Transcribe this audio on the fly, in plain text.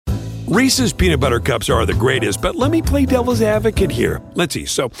Reese's peanut butter cups are the greatest, but let me play devil's advocate here. Let's see.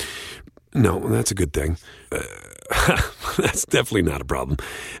 So, no, that's a good thing. That's definitely not a problem.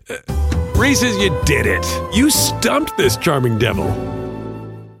 Reese's, you did it. You stumped this charming devil.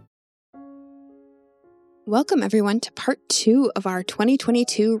 Welcome, everyone, to part 2 of our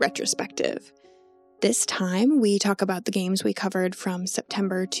 2022 retrospective. This time, we talk about the games we covered from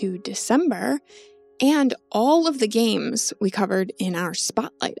September to December, and all of the games we covered in our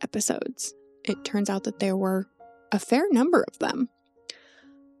Spotlight episodes. It turns out that there were a fair number of them.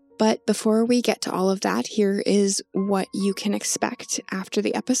 But before we get to all of that, here is what you can expect after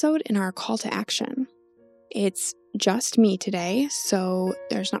the episode in our call to action. It's just me today, so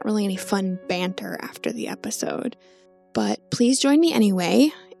there's not really any fun banter after the episode. But please join me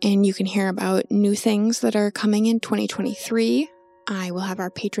anyway, and you can hear about new things that are coming in 2023. I will have our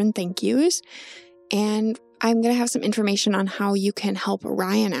patron thank yous, and I'm going to have some information on how you can help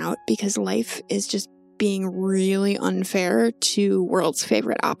Ryan out because life is just being really unfair to world's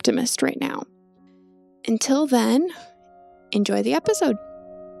favorite optimist right now. Until then, enjoy the episode.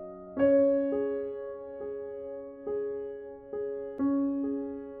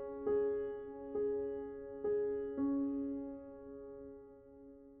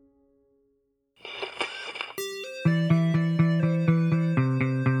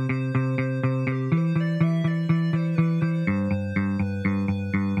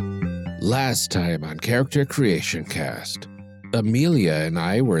 Last time on Character Creation Cast, Amelia and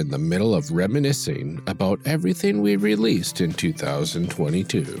I were in the middle of reminiscing about everything we released in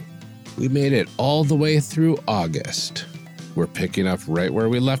 2022. We made it all the way through August. We're picking up right where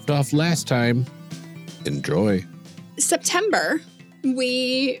we left off last time. Enjoy. September,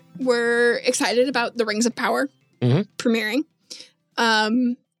 we were excited about the Rings of Power premiering.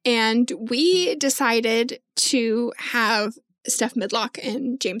 And we decided to have Steph Midlock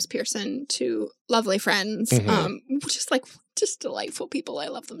and James Pearson, two lovely friends, just delightful people. I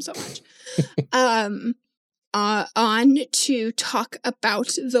love them so much. On to talk about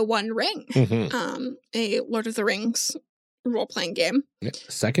The One Ring, a Lord of the Rings role-playing game. Yeah,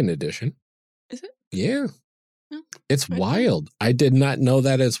 second edition. Is it? Yeah. Oh, it's wild. I did not know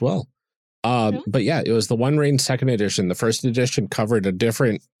that as well. Really? But yeah, it was The One Ring second edition. The first edition covered a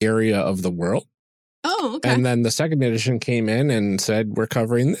different area of the world. Oh, okay. And then the second edition came in and said, we're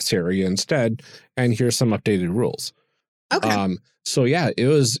covering this area instead, and here's some updated rules. Okay. So yeah, it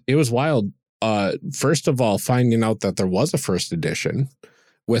was wild. First of all, finding out that there was a first edition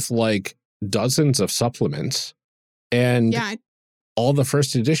with like dozens of supplements, and all the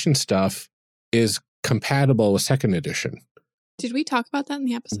first edition stuff is compatible with second edition. Did we talk about that in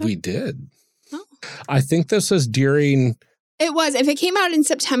the episode? We did. Oh. I think this was during... It was. If it came out in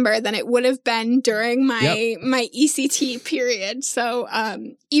September, then it would have been during my ECT period. So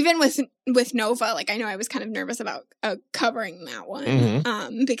even with Nova, like I know I was kind of nervous about covering that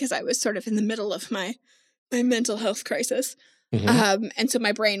one because I was sort of in the middle of my mental health crisis. And so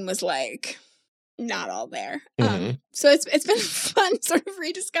my brain was like not all there. So it's been fun sort of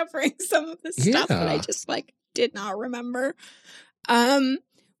rediscovering some of the stuff that I just like did not remember.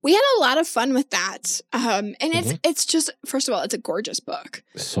 We had a lot of fun with that. And it's just, first of all, it's a gorgeous book.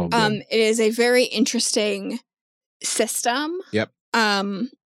 So good. It is a very interesting system. Yep. And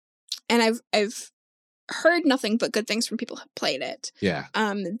I've heard nothing but good things from people who have played it. Yeah.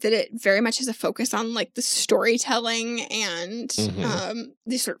 That it very much has a focus on like the storytelling and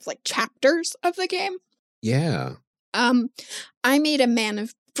these sort of like chapters of the game. Yeah. I made a man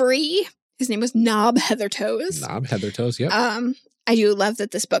of Bree. His name was Knob Heathertoes. Knob Heathertoes, yep. I do love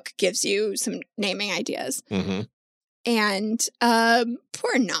that this book gives you some naming ideas. And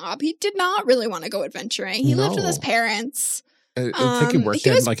poor Knob, he did not really want to go adventuring. He lived with his parents. I think he worked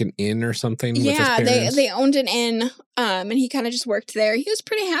at like an inn or something with his parents. they owned an inn, and he kind of just worked there. He was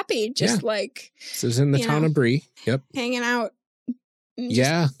pretty happy, just like... This is in the town of Bree, yep. Hanging out.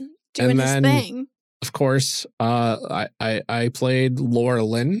 and Doing his thing. Of course, I played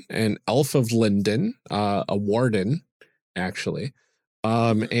Laurelin, an elf of Linden, a warden, actually.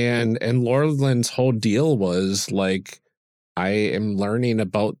 And Laurelin's whole deal was like, I am learning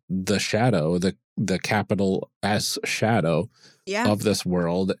about the shadow, the capital S shadow of this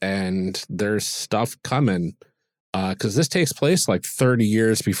world, and there's stuff coming. Because this takes place like 30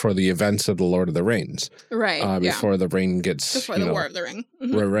 years before the events of the Lord of the Rings. Right. Before the ring gets... Before the War of the Ring.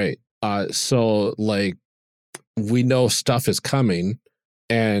 Right. So like we know stuff is coming,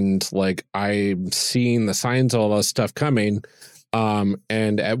 and like I'm seeing the signs of all this stuff coming.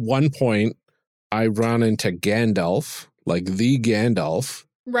 And at one point I run into Gandalf, like the Gandalf.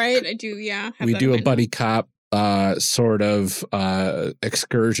 Right. I do. Yeah. We do a buddy cop sort of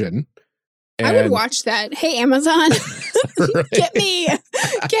excursion I would watch that. Hey, Amazon, Right. get me a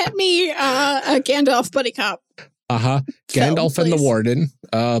Gandalf buddy cop. Gandalf and the please. Warden,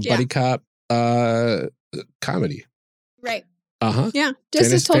 Yeah. buddy cop, comedy. Right. Yeah.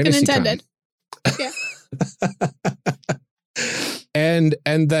 Just as Tolkien Fantasy intended. Yeah. And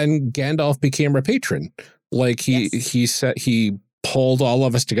then Gandalf became our patron. Like he said, he pulled all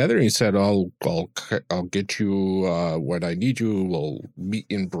of us together and he said, I'll get you when I need you. We'll meet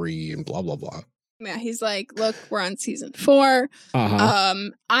in Bree and blah, blah, blah. Yeah, he's like, look, we're on season 4.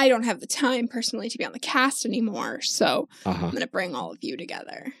 I don't have the time personally to be on the cast anymore, so I'm going to bring all of you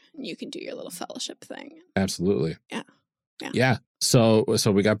together and you can do your little fellowship thing. Absolutely. Yeah. So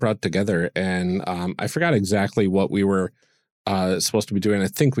we got brought together, and I forgot exactly what we were supposed to be doing. I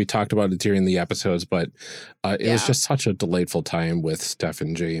think we talked about it during the episodes, but it was just such a delightful time with Steph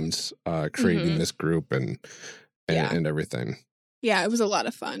and James creating this group and everything. Yeah, it was a lot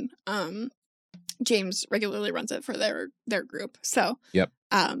of fun. James regularly runs it for their group. So yep.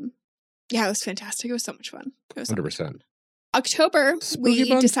 Yeah, it was fantastic. It was so much fun. It was 100%. October, we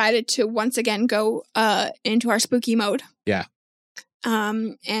decided to once again go into our spooky mode. Yeah.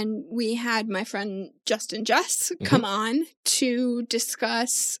 And we had my friend Justin Jess come on to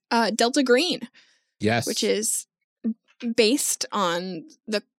discuss Delta Green. Yes. Which is based on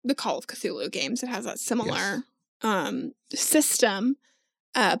the Call of Cthulhu games. It has that similar system,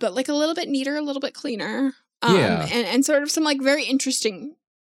 but like a little bit neater, a little bit cleaner. And sort of some like very interesting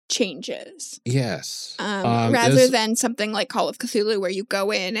changes. Yes. Rather than something like Call of Cthulhu where you go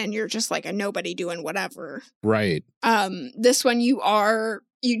in and you're just like a nobody doing whatever. Right. This one you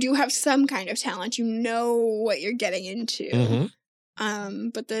do have some kind of talent. You know what you're getting into.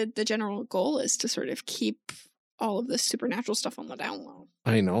 But the general goal is to sort of keep all of the supernatural stuff on the down low.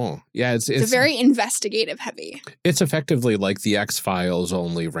 I know. Yeah, it's very investigative heavy. It's effectively like the X-Files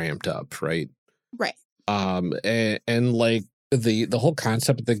only ramped up, right? Right. And like the whole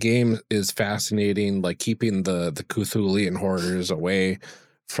concept of the game is fascinating, like keeping the Cthulhian hoarders away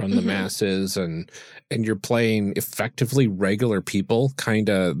from the masses, and you're playing effectively regular people kind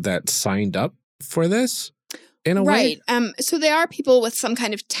of that signed up for this in a way. Right. So they are people with some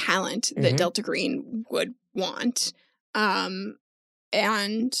kind of talent that Delta Green would want.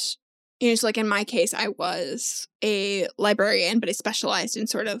 And so like in my case, I was a librarian, but I specialized in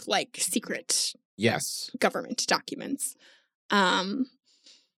sort of like secret government documents.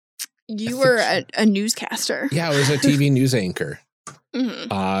 You were a newscaster. Yeah, I was a TV news anchor.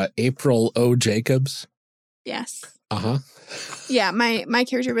 April O. Jacobs. Yes. Yeah, my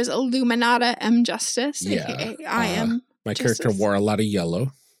character was Illuminata M. Justice, aka I am. My character wore a lot of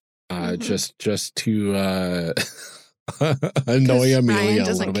yellow, just to annoy Amelia. Ryan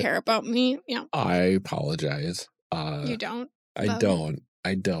doesn't care about me. Yeah, I apologize. You don't. I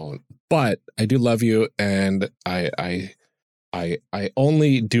don't. But I do love you, and I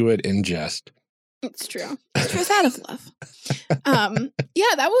only do it in jest. It's true. It's true. It's out of love.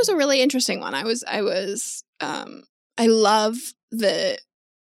 Yeah, that was a really interesting one. I love the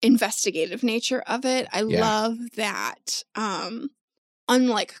investigative nature of it. I love that,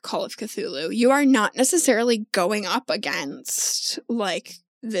 unlike Call of Cthulhu, you are not necessarily going up against like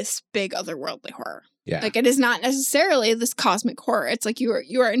this big otherworldly horror. Yeah. Like it is not necessarily this cosmic horror. It's like you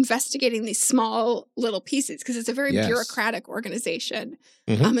are investigating these small little pieces because it's a very bureaucratic organization.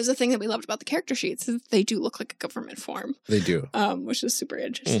 Is the thing that we loved about the character sheets is they do look like a government form. They do. Which is super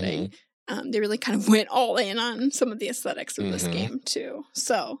interesting. They really kind of went all in on some of the aesthetics of this game too.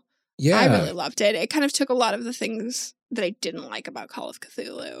 So I really loved it. It kind of took a lot of the things that I didn't like about Call of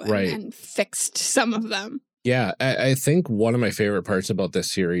Cthulhu and fixed some of them. Yeah, I think one of my favorite parts about this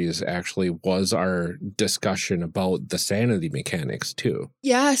series actually was our discussion about the sanity mechanics too.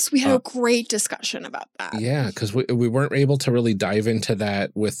 Yes, we had a great discussion about that. Yeah, because we weren't able to really dive into that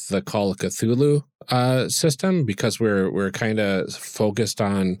with the Call of Cthulhu system because we're kind of focused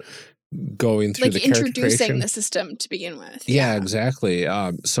on going through the introducing the system to begin with. Yeah, exactly.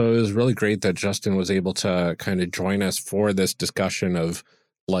 So it was really great that Justin was able to kind of join us for this discussion of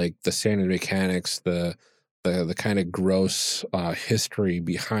like the sanity mechanics, the kind of gross history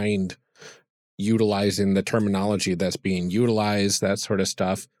behind utilizing the terminology that's being utilized, that sort of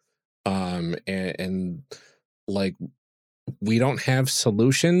stuff. And like, we don't have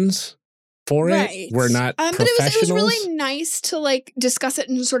solutions for it. We're not professionals. But it was really nice to like discuss it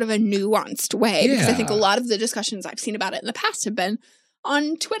in sort of a nuanced way because I think a lot of the discussions I've seen about it in the past have been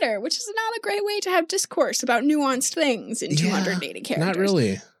on Twitter, which is not a great way to have discourse about nuanced things in 280 characters. Not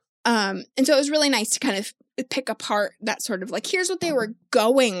really. And so it was really nice to kind of pick apart that sort of like, here's what they were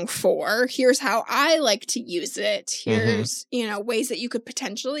going for. Here's how I like to use it. Here's, you know, ways that you could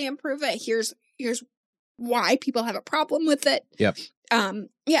potentially improve it. Here's why people have a problem with it. Yep.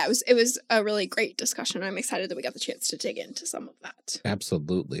 Yeah, it was a really great discussion. I'm excited that we got the chance to dig into some of that.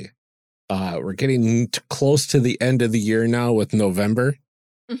 Absolutely. We're getting close to the end of the year now with November.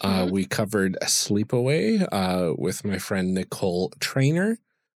 We covered Sleepaway with my friend Nicole Trainer.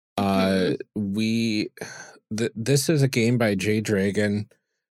 This is a game by Jay Dragon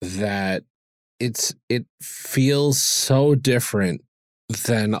that it feels so different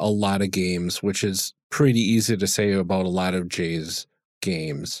than a lot of games, which is pretty easy to say about a lot of Jay's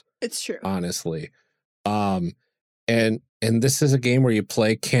games. It's true. Honestly. And this is a game where you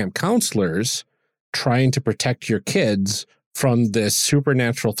play camp counselors trying to protect your kids from this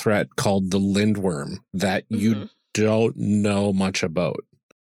supernatural threat called the Lindworm that you don't know much about.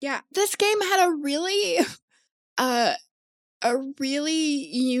 Yeah, this game had a really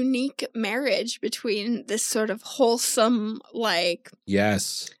unique marriage between this sort of wholesome, like,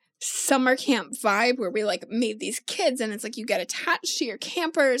 yes, summer camp vibe where we like made these kids and it's like you get attached to your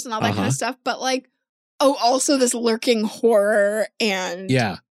campers and all that kind of stuff, but like, oh, also this lurking horror and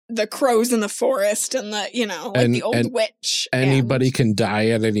the crows in the forest and the, you know, like the old witch. Anybody can die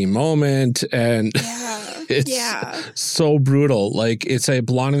at any moment. And it's so brutal. Like, it's a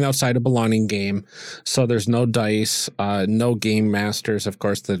belonging outside of belonging game. So there's no dice, no game masters. Of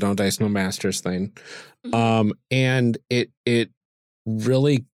course, the no dice, no masters thing. And it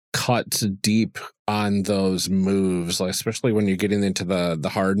really cuts deep on those moves, like especially when you're getting into the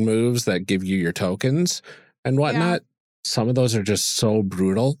hard moves that give you your tokens and whatnot. Some of those are just so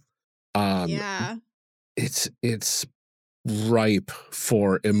brutal. It's ripe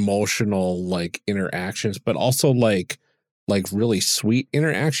for emotional like interactions, but also like really sweet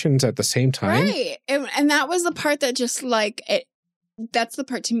interactions at the same time. Right. And that was the part that just like that's the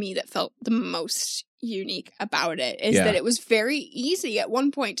part to me that felt the most unique about it, is that it was very easy at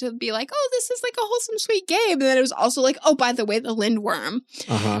one point to be like, oh, this is like a wholesome, sweet game. And then it was also like, oh, by the way, the Lindworm.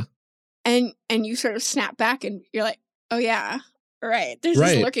 And you sort of snap back and you're like, oh yeah, right. There's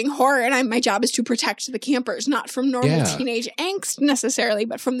this lurking horror and my job is to protect the campers, not from normal teenage angst necessarily,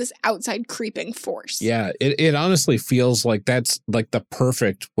 but from this outside creeping force. Yeah, it honestly feels like that's like the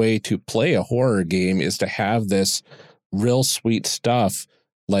perfect way to play a horror game, is to have this real sweet stuff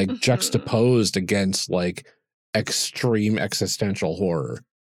like juxtaposed against like extreme existential horror.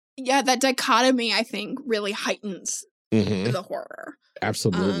 Yeah, that dichotomy, I think, really heightens the horror.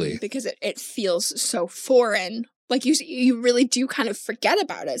 Absolutely. Because it feels so foreign. Like you really do kind of forget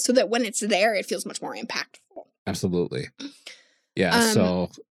about it, so that when it's there, it feels much more impactful. Absolutely. Yeah,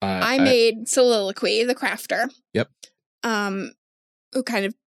 so I made Soliloquy, the crafter. Yep. Who kind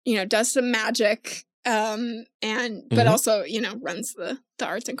of, you know, does some magic but also, you know, runs the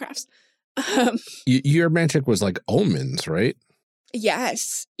arts and crafts. Your magic was like omens, right?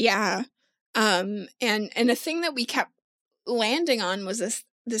 Yes. Yeah. And a thing that we kept landing on was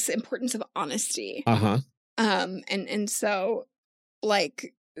this importance of honesty. And so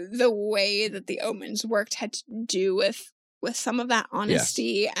like the way that the omens worked had to do with some of that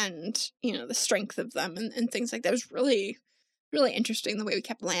honesty and, you know, the strength of them and things like that. It was really, really interesting the way we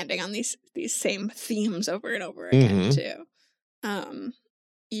kept landing on these same themes over and over again too.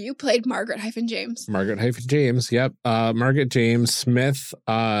 You played Margaret-James. Margaret-James, yep. Margaret James Smith,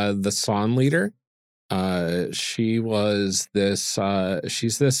 the Song leader. She was this,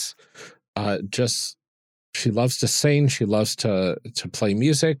 she's this, she loves to sing, she loves to play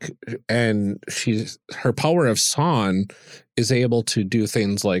music, and her power of song is able to do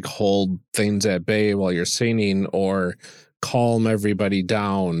things like hold things at bay while you're singing, or calm everybody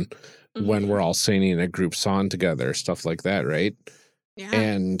down when we're all singing a group song together, stuff like that, right? Yeah.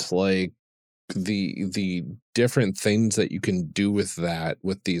 And like the different things that you can do with that,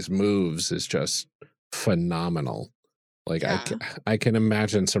 with these moves, is just phenomenal. Like I can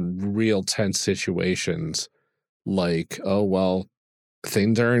imagine some real tense situations, like, oh well,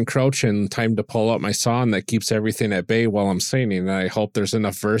 things are encroaching, time to pull out my song that keeps everything at bay while I'm singing, and I hope there's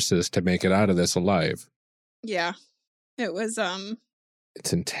enough verses to make it out of this alive. Yeah. It was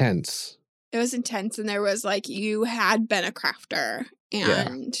it's intense. It was intense, and there was like, you had been a crafter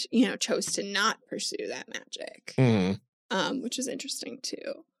and you know, chose to not pursue that magic. Which is interesting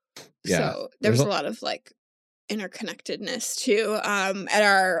too. Yeah. So there was a lot of like interconnectedness too. At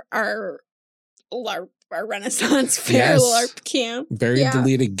our Renaissance Fair LARP camp. Buried the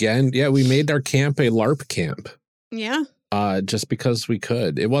lead again. Yeah, we made our camp a LARP camp. Yeah. Just because we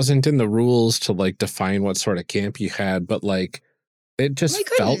could. It wasn't in the rules to like define what sort of camp you had, but like It just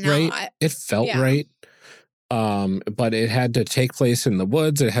felt right. It felt right. But it had to take place in the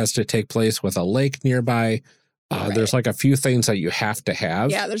woods. It has to take place with a lake nearby. There's like a few things that you have to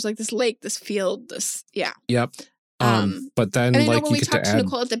have. Yeah, there's like this lake, this field, this, yeah. Yep. But then, and I like, know when we talked to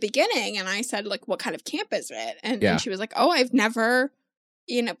Nicole at the beginning, and I said, like, what kind of camp is it? And she was like, oh, I've never,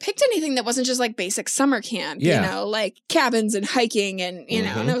 picked anything that wasn't just like basic summer camp, like cabins and hiking and,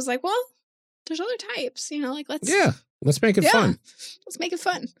 know, and I was like, well, there's other types, like, let's make it fun. Let's make it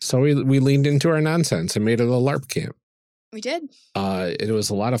fun. So we leaned into our nonsense and made it a LARP camp. We did. It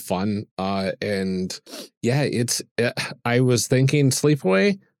was a lot of fun. And yeah, I was thinking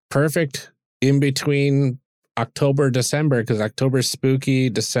sleepaway, perfect in between October, December, because October's spooky,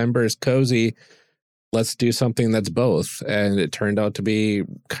 December is cozy. Let's do something that's both. And it turned out to be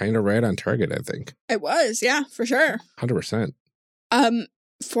kind of right on target, I think. It was, yeah, for sure. 100%.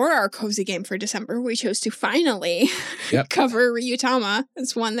 For our cozy game for December, we chose to finally cover Ryutama.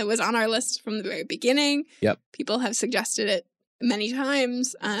 It's one that was on our list from the very beginning. Yep. People have suggested it many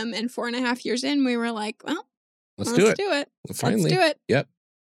times. And 4.5 years in, we were like, well, let's do it. Finally. Let's do it. Yep.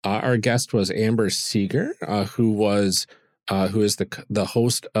 Our guest was Amber Seeger, who is the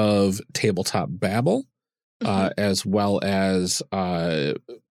host of Tabletop Babble, as well as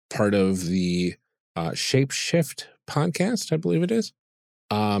part of the Shapeshift podcast, I believe it is.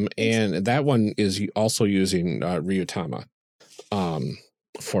 And that one is also using Ryutama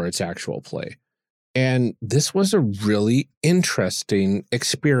for its actual play. And this was a really interesting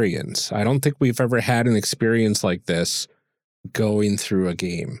experience. I don't think we've ever had an experience like this going through a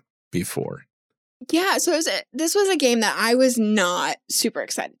game before. Yeah, so this was a game that I was not super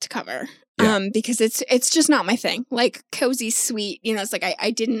excited to cover because it's just not my thing. Like cozy, sweet, it's like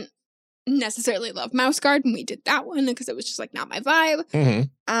I didn't necessarily love Mouse Guard when we did that one because it was just like not my vibe.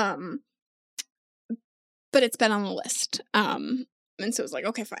 Mm-hmm. But it's been on the list. And so it was like,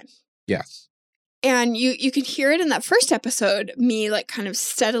 okay, fine. Yes. And you could hear it in that first episode, me like kind of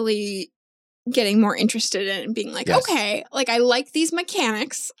steadily getting more interested in it and being like, okay, like I like these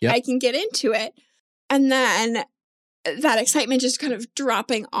mechanics. Yep. I can get into it. And then that excitement just kind of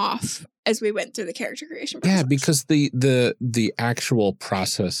dropping off as we went through the character creation process. Yeah, because the actual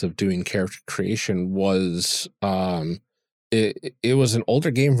process of doing character creation was it was an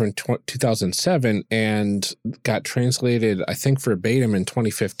older game from 2007 and got translated, I think, verbatim in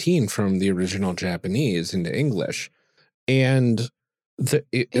 2015 from the original Japanese into English. And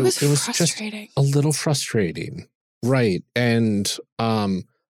it was just a little frustrating. Right. And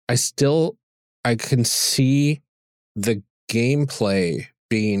I can see the gameplay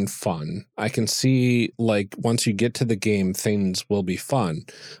being fun. I can see, like, once you get to the game, things will be fun.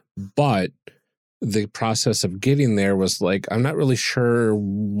 But the process of getting there was like, I'm not really sure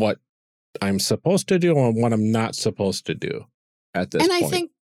what I'm supposed to do or what I'm not supposed to do at this point. And I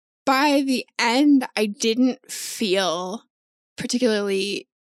think by the end, I didn't feel particularly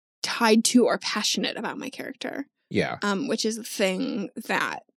tied to or passionate about my character. Yeah. Which is the thing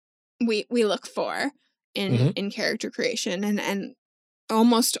that we look for in character creation and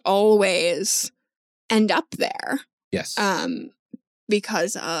almost always end up there. Yes.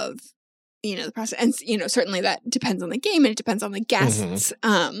 Because of, the process. And, certainly that depends on the game and it depends on the guests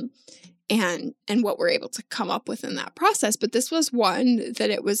and what we're able to come up with in that process. But this was one that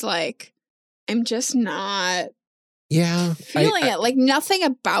it was like, I'm just not feeling it. Like nothing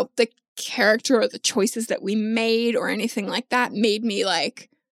about the character or the choices that we made or anything like that made me like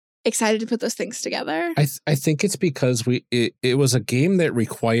excited to put those things together. I think it's because it was a game that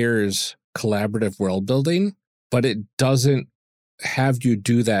requires collaborative world building, but it doesn't have you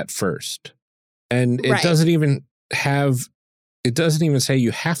do that first. And it doesn't even say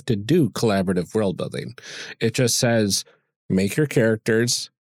you have to do collaborative world building. It just says make your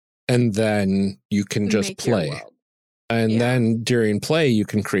characters and then you can just play. And then during play you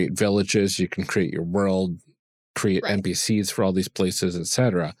can create villages, you can create your world, create NPCs for all these places,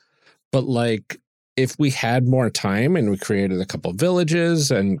 etc. But like if we had more time and we created a couple villages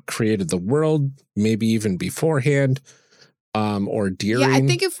and created the world, maybe even beforehand, or during. Yeah, I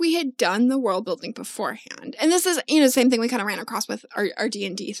think if we had done the world building beforehand, and this is, the same thing we kind of ran across with our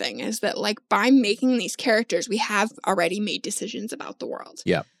D&D thing, is that like by making these characters, we have already made decisions about the world.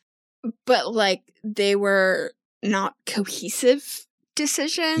 Yeah. But like they were not cohesive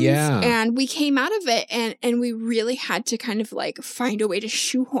decisions. Yeah. And we came out of it and we really had to kind of like find a way to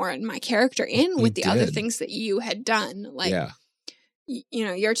shoehorn my character in with the other things that you had done. Like,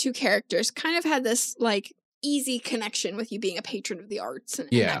 your two characters kind of had this like easy connection with you being a patron of the arts and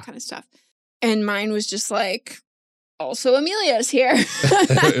that kind of stuff. And mine was just like, also Amelia's here.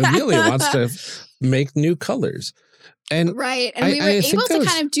 Amelia wants to make new colors. And right. And we were able think to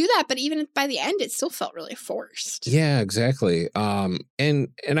kind of do that, but even by the end, it still felt really forced. Yeah, exactly. And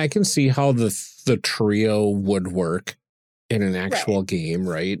I can see how the trio would work in an actual game,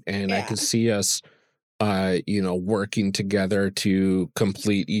 right? And I could see us, working together to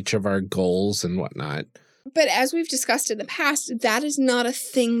complete each of our goals and whatnot. But as we've discussed in the past, that is not a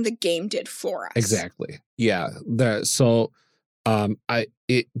thing the game did for us. Exactly. Yeah.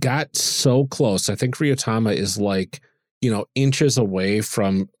 It got so close. I think Ryotama is like, inches away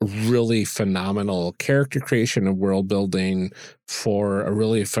from really phenomenal character creation and world building for a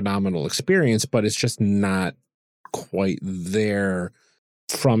really phenomenal experience, but it's just not quite there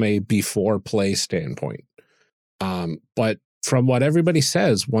from a before play standpoint. But from what everybody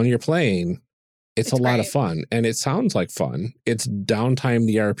says when you're playing, it's a lot of fun, and it sounds like fun. It's Downtime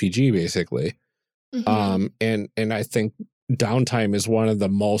the RPG, basically. And I think downtime is one of the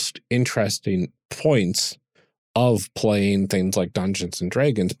most interesting points of playing things like Dungeons and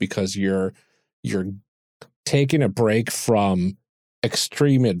Dragons, because you're taking a break from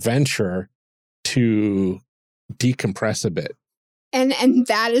extreme adventure to decompress a bit. And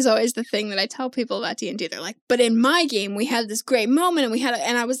that is always the thing that I tell people about D&D. They're like, but in my game, we had this great moment, and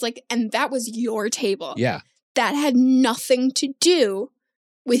and I was like, and that was your table. Yeah. That had nothing to do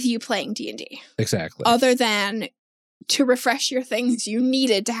with you playing D&D. Exactly. Other than to refresh your things, you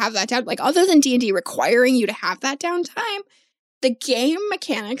needed to have that down. Like, other than D&D requiring you to have that downtime, the game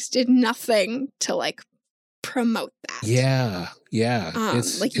mechanics did nothing to, like, promote that. Yeah.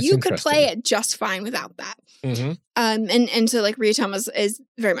 Like, you could play it just fine without that. And so, like, Ryotama is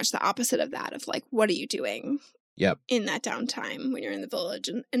very much the opposite of that, of, like, what are you doing in that downtime when you're in the village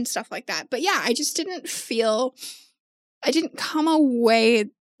and stuff like that. But yeah, I just didn't come away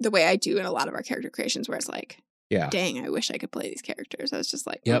the way I do in a lot of our character creations, where it's like, dang, I wish I could play these characters. I was just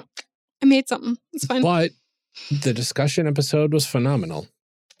like, I made something. It's fine. But the discussion episode was phenomenal.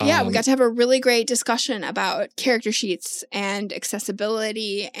 Yeah, we got to have a really great discussion about character sheets and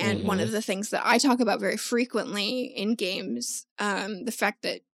accessibility. And one of the things that I talk about very frequently in games, the fact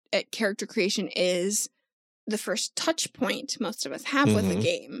that character creation is the first touch point most of us have with a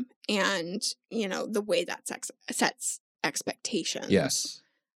game, and, the way that sets expectations. Yes.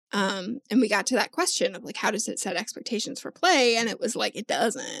 And we got to that question of, like, how does it set expectations for play? And it was like, it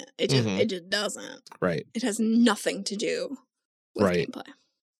doesn't. It just doesn't. Right. It has nothing to do with gameplay.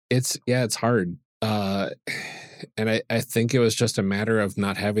 It's hard. And I think it was just a matter of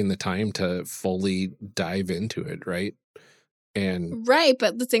not having the time to fully dive into it, right? Right,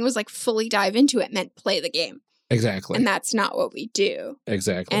 but the thing was, like, fully dive into it meant play the game. Exactly. And that's not what we do.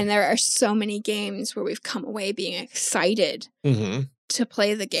 Exactly. And there are so many games where we've come away being excited to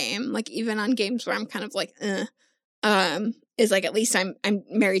play the game. Like, even on games where I'm kind of like, is like, at least I'm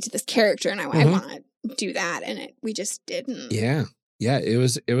married to this character, and I want to do that, and we just didn't. Yeah, it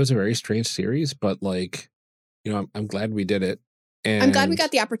was a very strange series, but, like, I'm glad we did it. And I'm glad we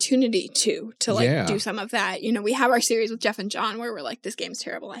got the opportunity to do some of that. We have our series with Jeff and John where we're like, this game's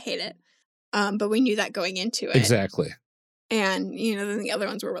terrible, I hate it. But we knew that going into it. Exactly. And, then the other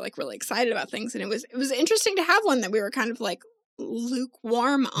ones where we're, like, really excited about things. And it was interesting to have one that we were kind of, like,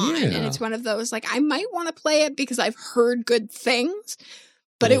 lukewarm on. Yeah. And it's one of those, like, I might want to play it because I've heard good things,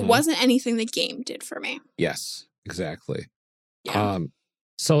 but it wasn't anything the game did for me. Yes, exactly. Yeah.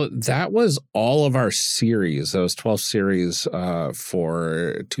 So that was all of our series, those 12 series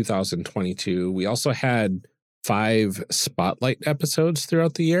for 2022. We also had 5 spotlight episodes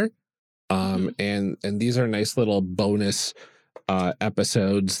throughout the year. And these are nice little bonus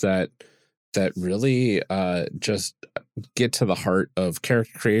episodes that really just get to the heart of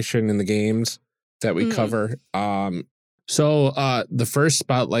character creation in the games that we cover. So the first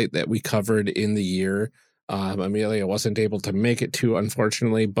spotlight that we covered in the year, Amelia wasn't able to make it to,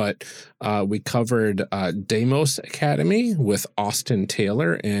 unfortunately, but we covered Deimos Academy with Austin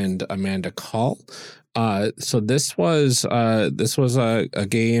Taylor and Amanda Call. So this was a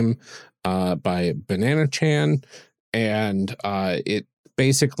game by Banana Chan, and it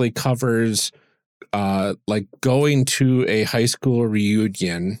basically covers like going to a high school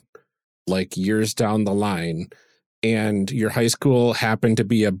reunion, like, years down the line, and your high school happened to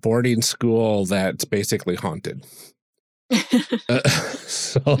be a boarding school that's basically haunted. And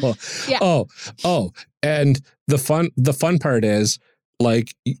the fun part is,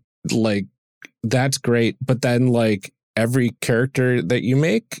 like that's great, but then, like, every character that you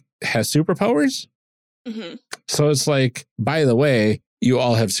make has superpowers. So it's like, by the way, you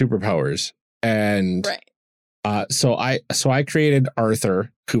all have superpowers. And so I created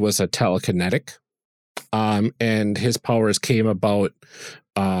Arthur, who was a telekinetic. And his powers came about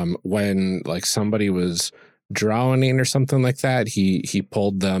when, like, somebody was drowning or something like that. He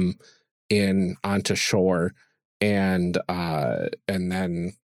pulled them in onto shore and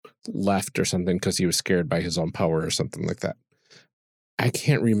then left or something because he was scared by his own power or something like that. I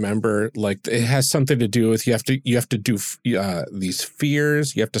can't remember. Like, it has something to do with you have to do these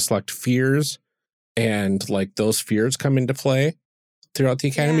fears. You have to select fears, and like those fears come into play throughout the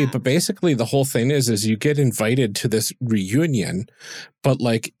academy. But basically, the whole thing is you get invited to this reunion, but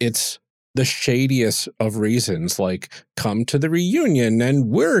like it's the shadiest of reasons. Like, come to the reunion, and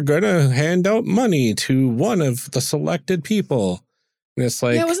we're gonna hand out money to one of the selected people. And it's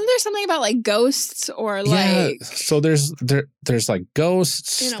like, wasn't there something about like ghosts or like so there's like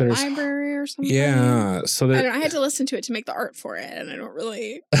ghosts in a there's library or something? Yeah, so I had to listen to it to make the art for it, and I don't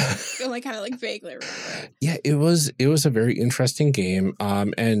really feel like kind of like vaguely remember it. Yeah, it was a very interesting game.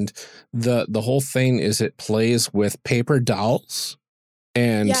 And the whole thing is it plays with paper dolls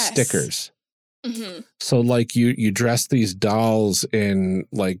and stickers. Mm-hmm. So like you dress these dolls in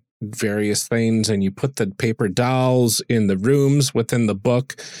like various things, and you put the paper dolls in the rooms within the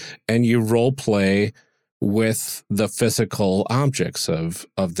book, and you role play with the physical objects of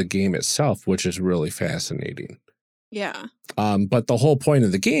the game itself, which is really fascinating. Yeah. But the whole point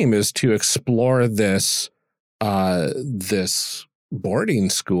of the game is to explore this boarding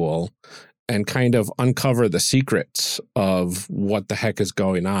school and kind of uncover the secrets of what the heck is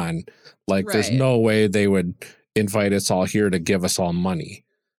going on. Like, there's no way they would invite us all here to give us all money.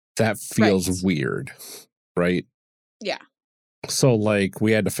 That feels weird, right? Yeah. So, like,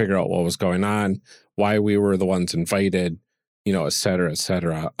 we had to figure out what was going on, why we were the ones invited, et cetera, et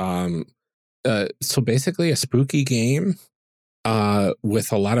cetera. So basically a spooky game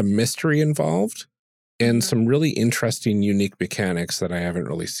with a lot of mystery involved and some really interesting, unique mechanics that I haven't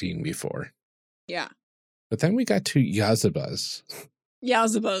really seen before. Yeah. But then we got to Yazabuz.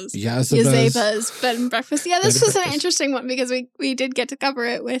 Yazaba's bed and breakfast. Yeah, this was an interesting one because we did get to cover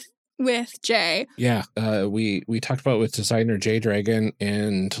it with Jay. Yeah, we talked about it with designer Jay Dragon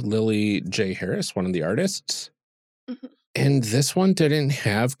and Lily J. Harris, one of the artists. Mm-hmm. And this one didn't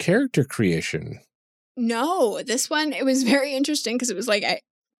have character creation. No, this one, it was very interesting because it was like,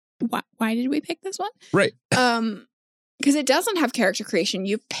 why did we pick this one? Right. Because it doesn't have character creation.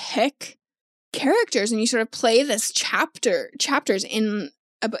 You pick characters and you sort of play this chapters in,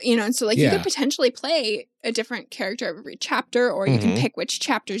 and so like you could potentially play a different character every chapter, or you can pick which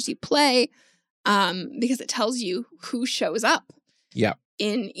chapters you play, because it tells you who shows up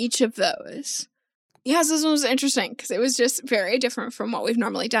in each of those. Yes, this one was interesting because it was just very different from what we've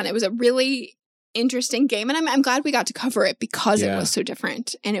normally done. It was a really interesting game, and I'm glad we got to cover it because it was so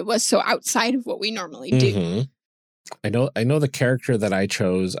different and it was so outside of what we normally do. I know the character that I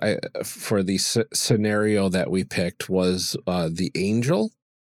chose for the scenario that we picked was the Angel.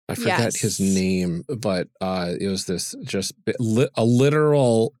 I forget his name, but it was this just a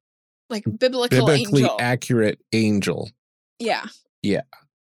literal, like biblically angel. Accurate angel. Yeah. Yeah.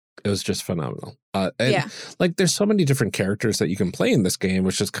 It was just phenomenal. Like, there's so many different characters that you can play in this game,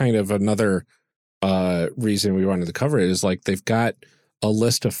 which is kind of another reason we wanted to cover it, is like they've got a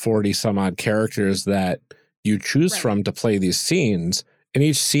list of 40 some odd characters that you choose from to play these scenes. And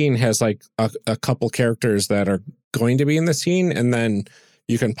each scene has like a couple characters that are going to be in the scene. And then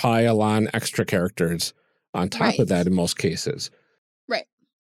you can pile on extra characters on top of that in most cases. Right.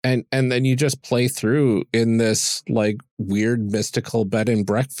 And then you just play through in this like weird mystical bed and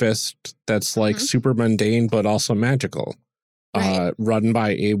breakfast that's like super mundane but also magical, run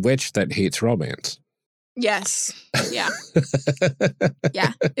by a witch that hates romance. Yes. Yeah.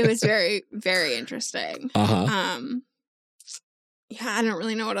 Yeah. It was very, very interesting. Yeah, I don't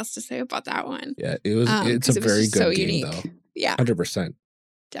really know what else to say about that one. Yeah, it's a very good game though. Yeah. 100%.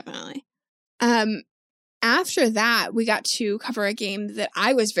 Definitely. After that, we got to cover a game that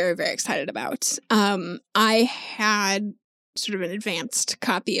I was very, very excited about. I had sort of an advanced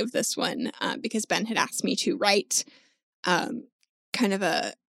copy of this one because Ben had asked me to write kind of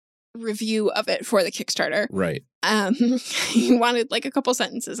a review of it for the Kickstarter. Right. He wanted like a couple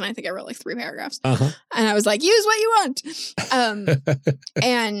sentences, and I think I wrote like 3 paragraphs. And I was like, use what you want.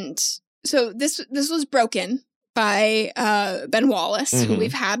 And so this was broken by Ben Wallace, who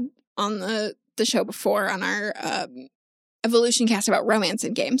we've had on the show before on our Evolution cast about romance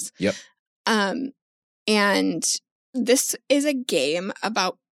in games. Yep. And this is a game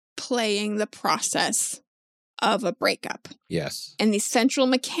about playing the process of a breakup. Yes. And the central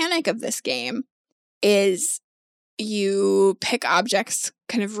mechanic of this game is you pick objects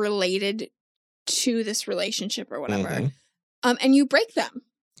kind of related to this relationship or whatever. And you break them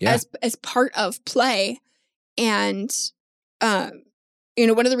as part of play. And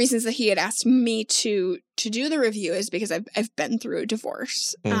one of the reasons that he had asked me to do the review is because I've been through a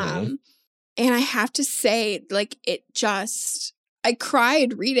divorce. Mhm. And I have to say, like, I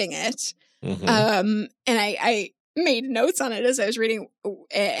cried reading it. Mhm. And I made notes on it as I was reading.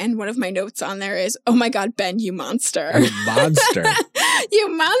 And one of my notes on there is, "Oh my God, Ben, you monster. You monster. You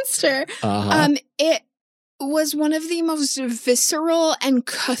monster." Uh-huh. It was one of the most visceral and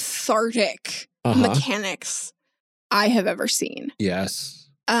cathartic mechanics I have ever seen. Yes.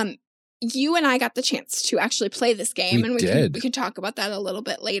 You and I got the chance to actually play this game, and we did. can talk about that a little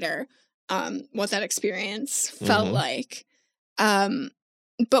bit later. What that experience felt like.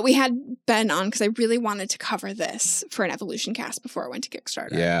 But we had Ben on because I really wanted to cover this for an Evolution cast before it went to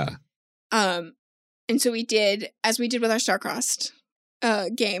Kickstarter. Yeah. And so we did, as we did with our Starcrossed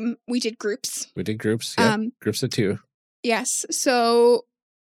game, we did groups. We did groups. Yeah. Groups of 2. Yes. So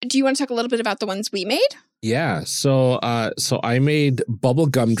do you want to talk a little bit about the ones we made? Yeah. So I made Bubble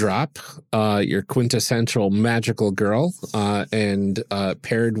Gumdrop, your quintessential magical girl, and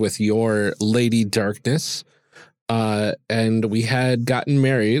paired with your Lady Darkness. And we had gotten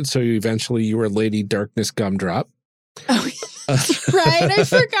married, so eventually you were Lady Darkness Gumdrop. Oh, right. I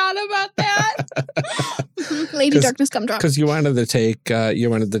forgot about that. Lady Darkness Gumdrop. Because you wanted to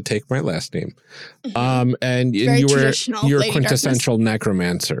take my last name. And you were quintessential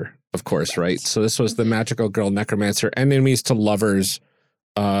necromancer, of course, right? So this was the magical girl necromancer, enemies to lovers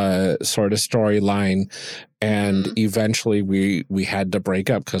sort of storyline. And eventually we had to break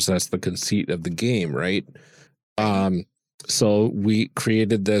up because that's the conceit of the game, right? So we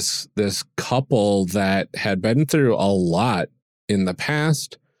created this couple that had been through a lot in the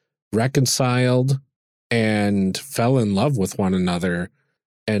past, reconciled, and fell in love with one another.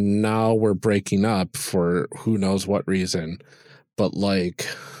 And now we're breaking up for who knows what reason. But like,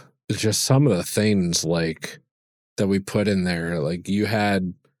 just some of the things like that we put in there, like you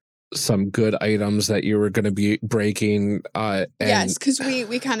had some good items that you were going to be breaking. Yes, because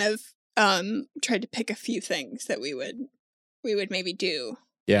we kind of tried to pick a few things that we would maybe do.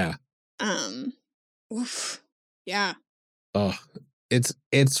 Yeah. Yeah. Oh,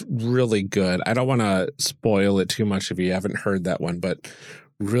 it's really good. I don't want to spoil it too much if you haven't heard that one, but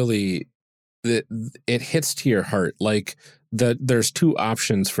really it hits to your heart. Like there's 2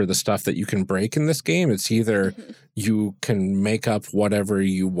 options for the stuff that you can break in this game. It's either you can make up whatever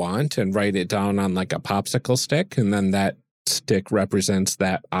you want and write it down on like a popsicle stick, and then that stick represents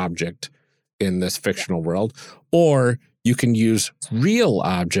that object in this fictional world, or you can use real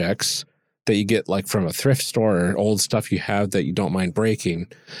objects that you get like from a thrift store or old stuff you have that you don't mind breaking,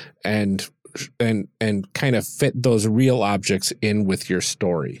 and kind of fit those real objects in with your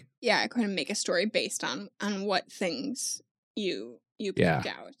story. Yeah, I kind of make a story based on what things you picked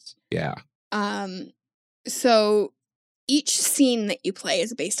out. Yeah. So each scene that you play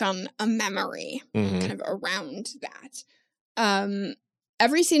is based on a memory kind of around that.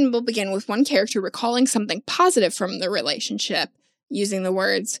 Every scene will begin with one character recalling something positive from the relationship using the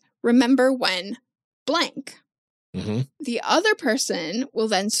words, "Remember when blank." The other person will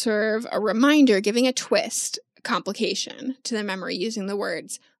then serve a reminder, giving a twist, a complication to the memory using the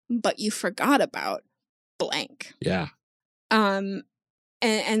words, "But you forgot about blank." Yeah. And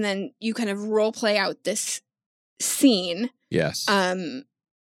then you kind of role play out this scene. Yes. And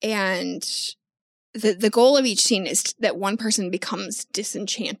the goal of each scene is that one person becomes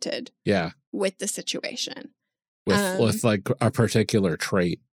disenchanted. Yeah. With the situation. With like a particular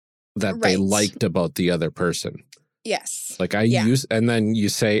trait that they liked about the other person. Yes. Like and then you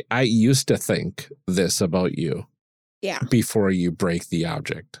say, "I used to think this about you." Yeah. Before you break the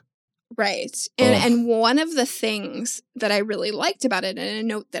object. Right. And one of the things that I really liked about it, and a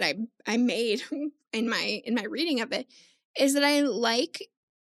note that I made in my reading of it, is that I like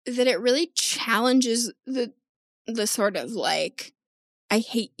that it really challenges the sort of like, "I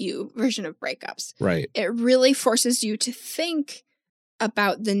hate you" version of breakups. Right. It really forces you to think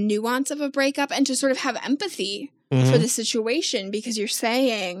about the nuance of a breakup and to sort of have empathy for the situation, because you're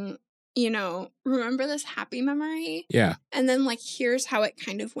saying, remember this happy memory? Yeah. And then like, here's how it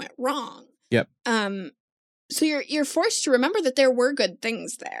kind of went wrong. Yep. So you're forced to remember that there were good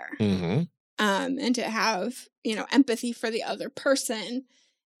things there. And to have, empathy for the other person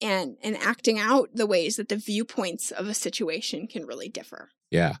and acting out the ways that the viewpoints of a situation can really differ.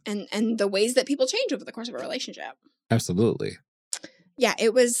 Yeah. And the ways that people change over the course of a relationship. Absolutely. Yeah,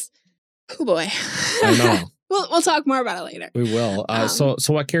 it was, oh boy. I know. We'll talk more about it later. We will. So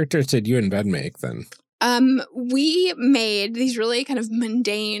what characters did you and Ben make then? We made these really kind of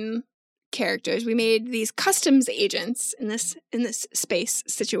mundane characters. We made these customs agents in this space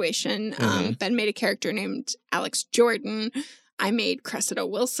situation. Ben made a character named Alex Jordan. I made Cressida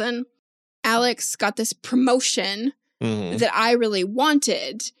Wilson. Alex got this promotion Mhm. that I really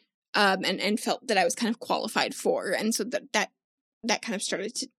wanted, and felt that I was kind of qualified for. And so that kind of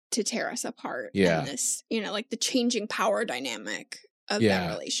started to tear us apart. Yeah. And this, like the changing power dynamic of Yeah.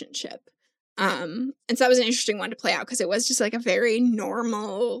 that relationship. And so that was an interesting one to play out because it was just like a very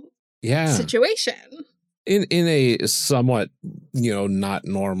normal Yeah. situation. In a somewhat, not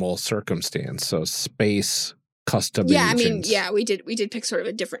normal circumstance. So space, custom agents. We did pick sort of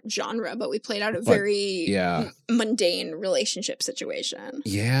a different genre, but we played out a very mundane relationship situation.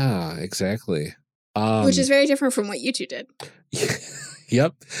 Yeah, exactly. Which is very different from what you two did.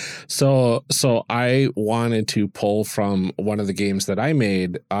 Yep. So I wanted to pull from one of the games that I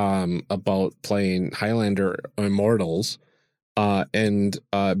made about playing Highlander Immortals. And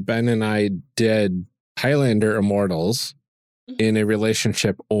Ben and I did Highlander Immortals in a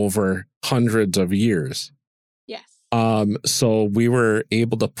relationship over hundreds of years. Yes. So we were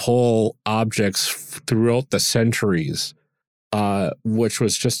able to pull objects throughout the centuries, which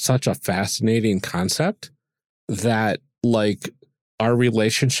was just such a fascinating concept that like our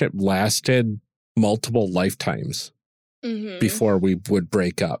relationship lasted multiple lifetimes before we would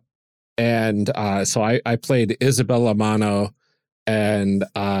break up. And so I played Isabella Mano, and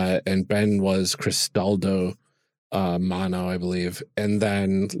Ben was Cristaldo Mano, I believe. And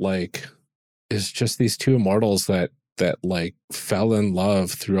then like it's just these two immortals that like fell in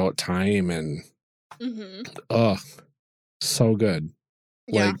love throughout time, and so good.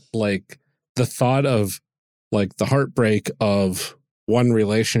 Yeah. Like the thought of like the heartbreak of one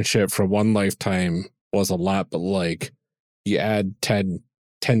relationship from one lifetime was a lot, but like you add 10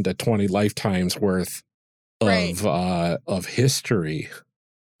 to 20 lifetimes worth of history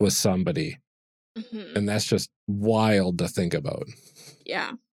with somebody. And that's just wild to think about.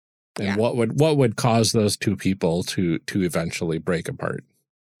 Yeah. And what would cause those two people to eventually break apart?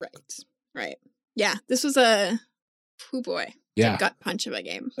 Right. Yeah. This was a gut punch of a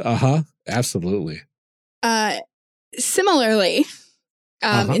game. Absolutely. Similarly,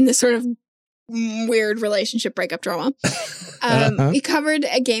 in this sort of weird relationship breakup drama, we covered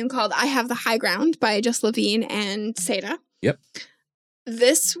a game called I Have the High Ground by Just Levine and Seda. Yep.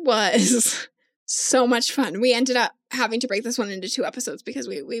 This was so much fun. We ended up having to break this one into 2 episodes because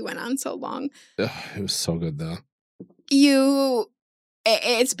we went on so long. It was so good though.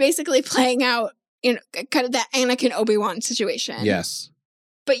 It's basically playing out, kind of that Anakin Obi-Wan situation. Yes.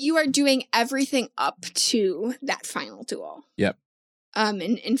 But you are doing everything up to that final duel. Yep. And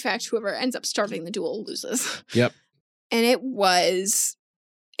in fact, whoever ends up starting the duel loses. Yep. And it was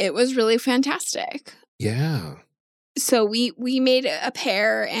really fantastic. Yeah. So we made a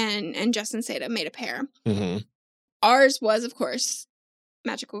pair, and Justin Seda made a pair. Mm-hmm. Ours was, of course,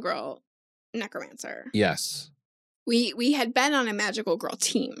 Magical Girl Necromancer. Yes. We had been on a Magical Girl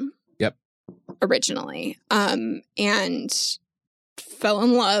team. Yep. Originally. And fell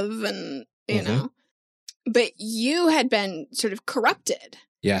in love, and you know. But you had been sort of corrupted.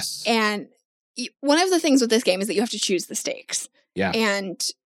 Yes. And one of the things with this game is that you have to choose the stakes. Yeah. And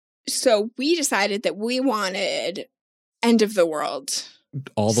so we decided that we wanted end of the world.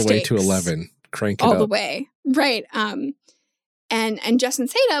 All the way to 11. Crank it all up. the way. Right. And Justin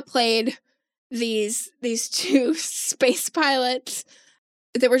Seda played these 2 space pilots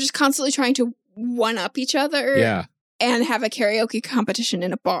that were just constantly trying to one-up each other. Yeah. And have a karaoke competition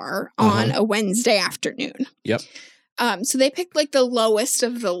in a bar on a Wednesday afternoon. Yep. So they picked like the lowest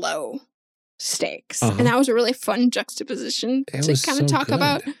of the low stakes. And that was a really fun juxtaposition to kind of talk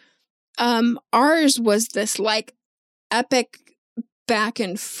about. Ours was this like epic back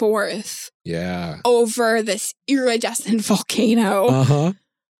and forth. Yeah. Over this iridescent volcano.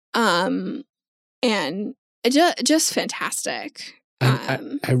 And just fantastic.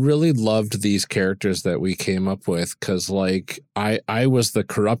 I really loved these characters that we came up with because, like, I was the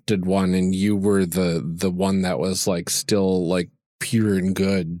corrupted one and you were the one that was, like, still, like, pure and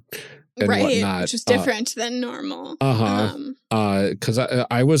good and whatnot. Which is different than normal. Because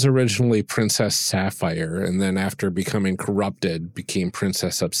I was originally Princess Sapphire, and then after becoming corrupted, became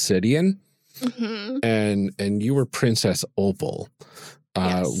Princess Obsidian. And you were Princess Opal,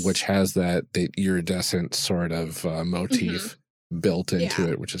 which has the iridescent sort of motif built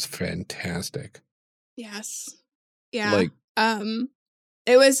into it, which is fantastic. Yes. Yeah. Like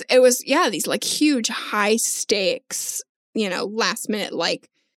it was these like huge high stakes, last minute, like,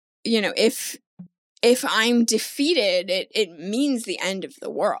 if I'm defeated, it means the end of the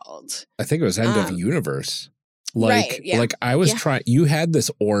world. I think it was end of universe. Like like I was trying, you had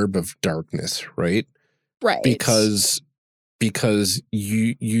this orb of darkness, right? Right. Because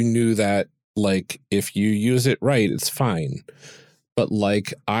you knew that like, if you use it right, it's fine. But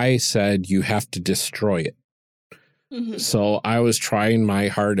like I said, you have to destroy it. Mm-hmm. So I was trying my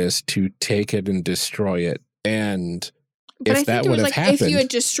hardest to take it and destroy it. And But if that would have happened, if you had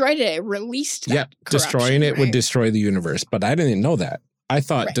destroyed it, it released that destroying it would right? destroy the universe. But I didn't know that. I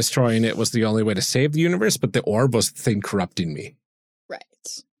thought Right. destroying it was the only way to save the universe, but the orb was the thing corrupting me.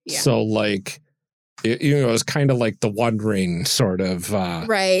 Right. Yeah. So like, it was kind of like the One Ring sort of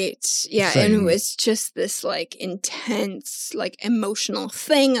right. Yeah. thing. And it was just this like intense, like emotional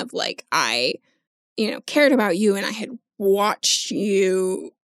thing of like, I, cared about you and I had watched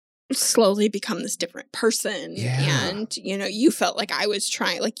you slowly become this different person. Yeah. And, you felt like I was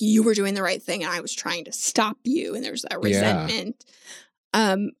trying, like you were doing the right thing and I was trying to stop you. And there was that resentment.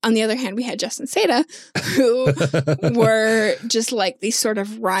 On the other hand, we had Jess and Seda, who were just like these sort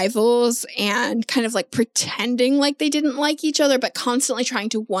of rivals and kind of like pretending like they didn't like each other, but constantly trying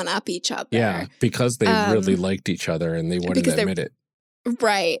to one-up each other. Yeah, because they really liked each other and they wouldn't admit it.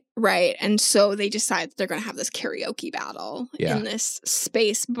 Right. And so they decide that they're going to have this karaoke battle in this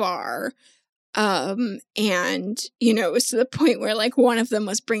space bar. And, it was to the point where like one of them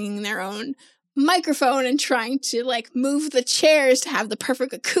was bringing their own microphone and trying to like move the chairs to have the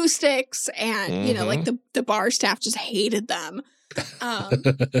perfect acoustics. And, like the bar staff just hated them. So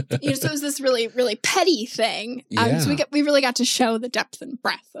it was this really, really petty thing. So we really got to show the depth and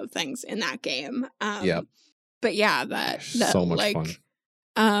breadth of things in that game. But yeah, that so much like,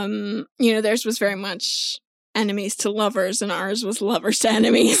 fun. Theirs was very much enemies to lovers and ours was lovers to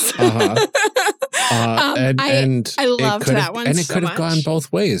enemies. And I loved that one. And it could have gone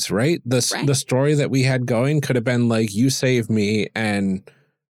both ways, right? The story that we had going could have been like, you save me and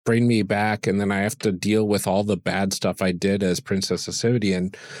bring me back, and then I have to deal with all the bad stuff I did as Princess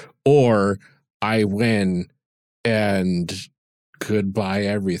Ascidian, or I win and goodbye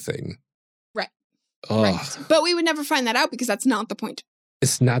everything. Right. Oh. Right. But we would never find that out because that's not the point.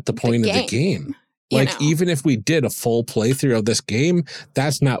 It's not the point of the game. Like, even if we did a full playthrough of this game,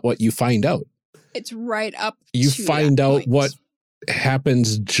 that's not what you find out. It's right up You to find that out point. what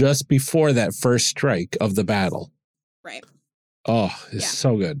happens just before that first strike of the battle. Right. Oh, it's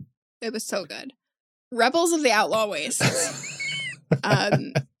so good. It was so good. Rebels of the Outlaw Wastes.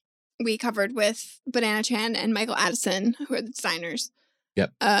 We covered with Banana Chan and Michael Addison, who are the designers.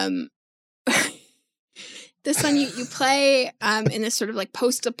 Yep. This one you play in this sort of like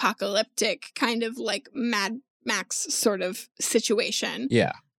post-apocalyptic kind of like Mad Max sort of situation.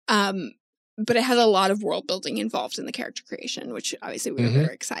 Yeah. But it has a lot of world building involved in the character creation, which obviously we were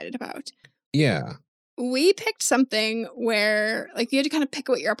very excited about. Yeah. We picked something where like you had to kind of pick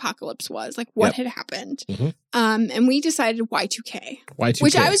what your apocalypse was, like what had happened. And we decided Y2K. Y2K.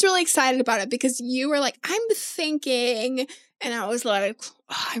 Which I was really excited about it because you were like, I'm thinking, and I was like,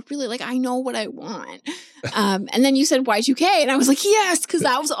 I really like, I know what I want. And then you said Y2K, and I was like, yes, because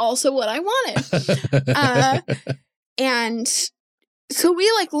that was also what I wanted. And so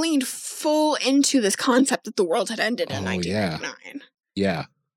we like leaned full into this concept that the world had ended in 1999. Yeah.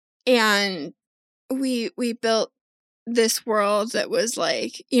 And we built this world that was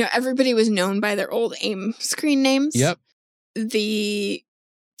like, everybody was known by their old AIM screen names. Yep. The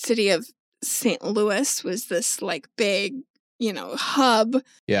city of St. Louis was this like big, hub.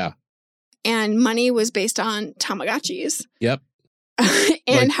 Yeah. And money was based on Tamagotchis. Yep.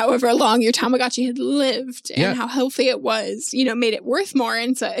 And however long your Tamagotchi had lived and how healthy it was, made it worth more.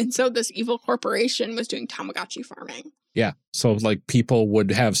 And so this evil corporation was doing Tamagotchi farming. Yeah. So like people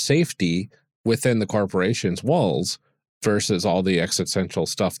would have safety within the corporation's walls versus all the existential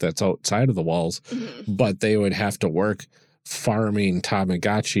stuff that's outside of the walls. But they would have to work farming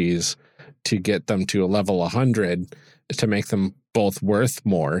Tamagotchis to get them to a level 100 to make them both worth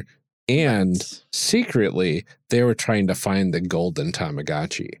more. And secretly, they were trying to find the golden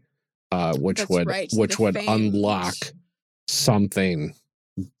Tamagotchi, which would unlock something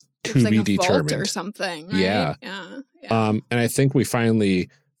to like be a determined vault or something. Right? Yeah. Yeah. And I think we finally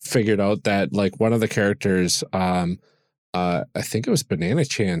figured out that like one of the characters, I think it was Banana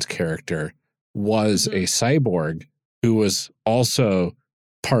Chan's character, was a cyborg who was also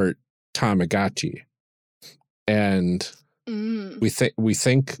part Tamagotchi, and we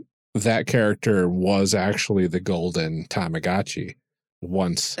think that character was actually the golden Tamagotchi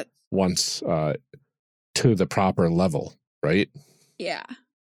once to the proper level, right? Yeah.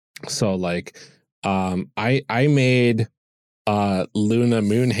 So like I made Luna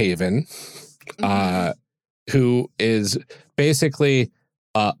Moonhaven, who is basically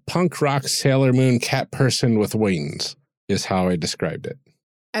a punk rock Sailor Moon cat person with wings, is how I described it.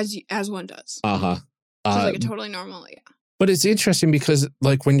 As one does. Uh-huh. So like a totally normal, But it's interesting because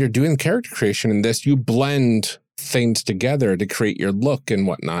like when you're doing character creation in this, you blend things together to create your look and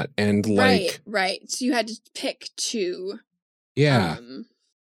whatnot. And like, right. So you had to pick two. Yeah.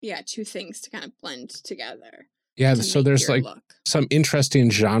 Two things to kind of blend together. Yeah. So there's like some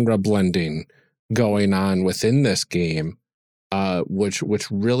interesting genre blending going on within this game, which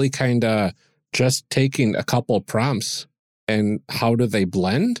really kind of just taking a couple of prompts and how do they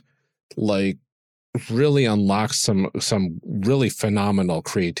blend, like really unlocks some really phenomenal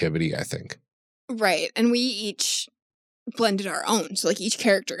creativity, I think. Right. And we each blended our own. So like each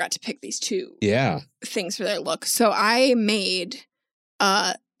character got to pick these two things for their look. So I made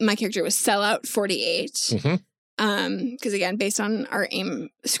my character was Sellout 48. Mm-hmm. Because again, based on our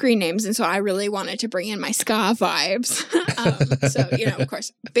AIM screen names, and so I really wanted to bring in my ska vibes. So, of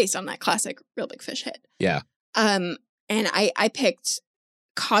course, based on that classic Real Big Fish hit. Yeah. And I picked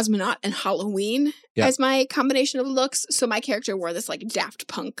Cosmonaut and Halloween as my combination of looks. So my character wore this like Daft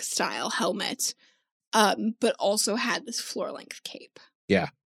Punk style helmet, but also had this floor length cape. Yeah.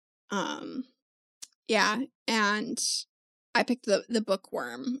 And I picked the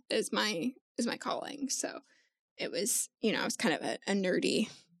bookworm as my calling. So it was, it was kind of a nerdy,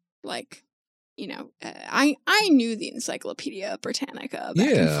 like, I knew the Encyclopedia Britannica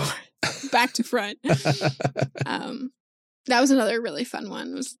back to front. That was another really fun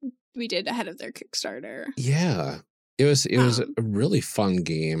one. We did ahead of their Kickstarter. Yeah, it was a really fun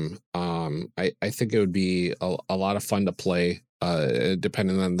game. I think it would be a lot of fun to play.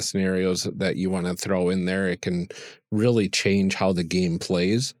 Depending on the scenarios that you want to throw in there, it can really change how the game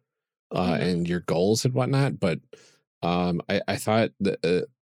plays and your goals and whatnot. But I thought that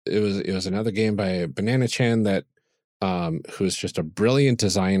it was another game by Banana Chan that who's just a brilliant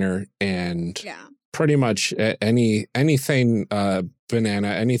designer and pretty much anything Banana,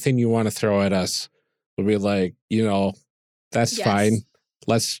 anything you want to throw at us would be like, that's fine.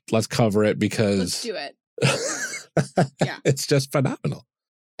 Let's cover it because let's do it. It's just phenomenal.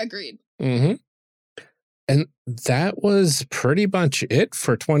 Agreed. Mm-hmm. And that was pretty much it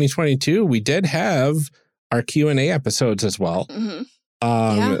for 2022. We did have our Q&A episodes as well. Mm-hmm.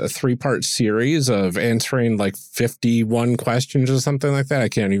 A 3-part series of answering like 51 questions or something like that. I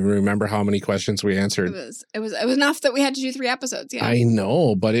can't even remember how many questions we answered. It was enough that we had to do 3 episodes. Yeah, I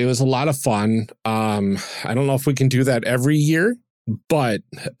know, but it was a lot of fun. I don't know if we can do that every year, but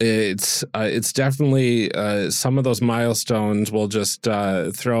it's definitely some of those milestones. We'll just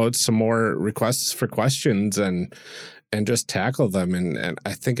throw out some more requests for questions and just tackle them. And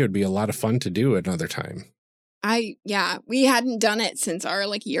I think it would be a lot of fun to do another time. We hadn't done it since our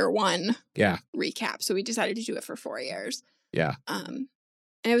like year 1 recap. So we decided to do it for 4 years. Yeah. And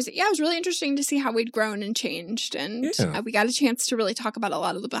it was really interesting to see how we'd grown and changed. And we got a chance to really talk about a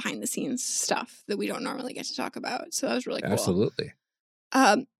lot of the behind the scenes stuff that we don't normally get to talk about. So that was really cool. Absolutely.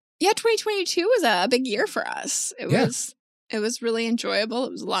 2022 was a big year for us. It was really enjoyable.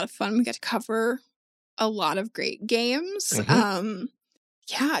 It was a lot of fun. We got to cover a lot of great games. Mm-hmm.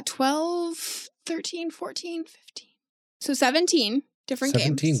 12, 13, 14, 15. So 17 different games.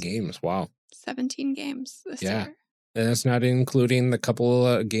 17 games. Wow. 17 games this year. And that's not including the couple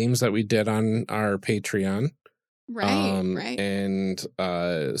of games that we did on our Patreon. Right. And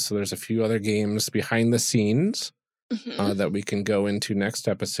so there's a few other games behind the scenes that we can go into next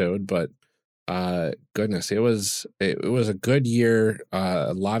episode. But goodness, it was a good year.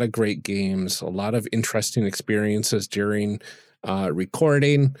 A lot of great games, a lot of interesting experiences during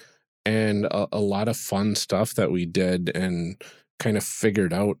recording, and a lot of fun stuff that we did and kind of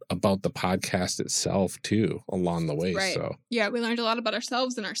figured out about the podcast itself too along the way. Right. So we learned a lot about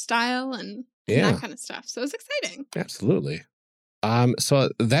ourselves and our style and that kind of stuff. So it was exciting. Absolutely. So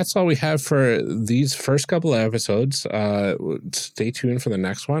that's all we have for these first couple of episodes. Stay tuned for the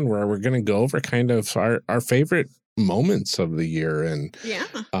next one where we're going to go over kind of our favorite moments of the year and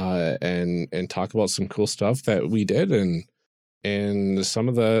talk about some cool stuff that we did and some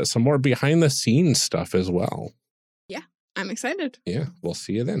more behind the scenes stuff as well. Yeah, I'm excited. Yeah, we'll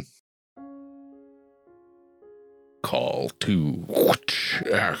see you then. Call to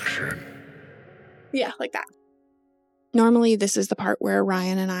action. Yeah, like that. Normally, this is the part where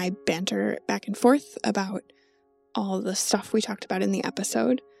Ryan and I banter back and forth about all the stuff we talked about in the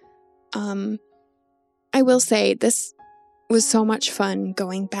episode. I will say this was so much fun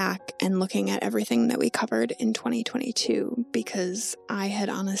going back and looking at everything that we covered in 2022 because I had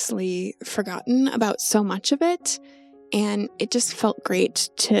honestly forgotten about so much of it, and it just felt great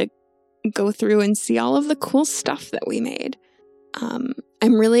to go through and see all of the cool stuff that we made.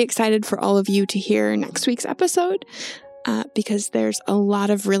 I'm really excited for all of you to hear next week's episode because there's a lot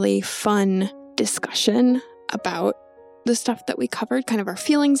of really fun discussion about the stuff that we covered, kind of our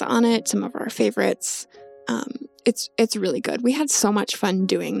feelings on it, some of our favorites. It's really good. We had so much fun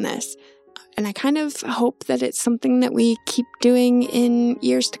doing this, and I kind of hope that it's something that we keep doing in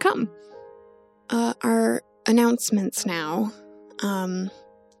years to come. Our announcements now.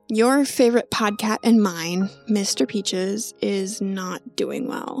 Your favorite podcat and mine, Mr. Peaches, is not doing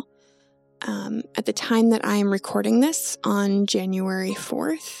well. At the time that I am recording this on January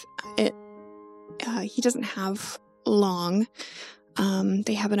 4th, he doesn't have long.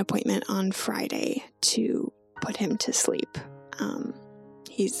 They have an appointment on Friday to put him to sleep.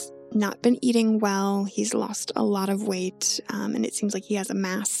 He's not been eating well. He's lost a lot of weight, and it seems like he has a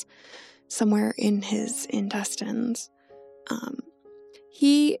mass somewhere in his intestines.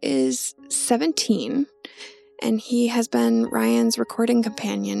 He is 17, and he has been Ryan's recording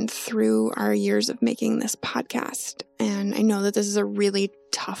companion through our years of making this podcast. And I know that this is a really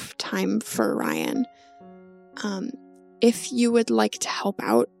tough time for Ryan. If you would like to help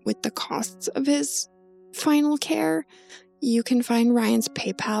out with the costs of his final care, you can find Ryan's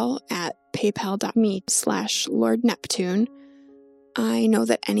PayPal at paypal.me/Lord Neptune. I know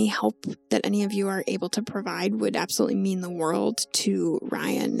that any help that any of you are able to provide would absolutely mean the world to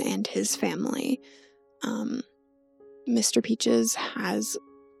Ryan and his family. Mr. Peaches has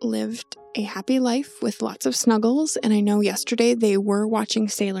lived a happy life with lots of snuggles, and I know yesterday they were watching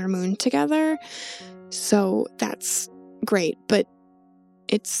Sailor Moon together, so that's great, but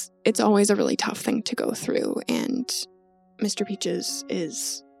it's always a really tough thing to go through, and Mr. Peaches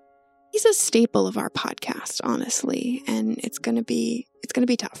he's a staple of our podcast, honestly, and it's gonna be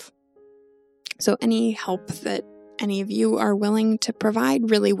tough. So any help that any of you are willing to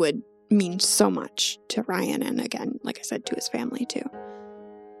provide really would mean so much to Ryan, and again, like I said, to his family too.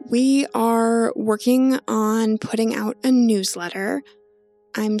 We are working on putting out a newsletter.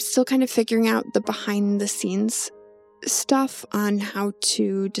 I'm still kind of figuring out the behind the scenes stuff on how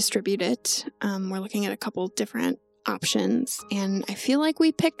to distribute it. We're looking at a couple different options, and I feel like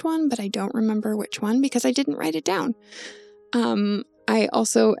we picked one, but I don't remember which one because I didn't write it down. I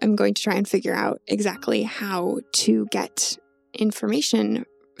also am going to try and figure out exactly how to get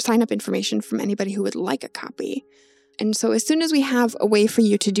sign up information from anybody who would like a copy. And so as soon as we have a way for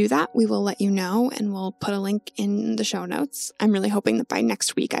you to do that, we will let you know, and we'll put a link in the show notes. I'm really hoping that by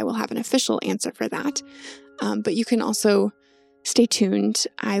next week I will have an official answer for that. But you can also stay tuned.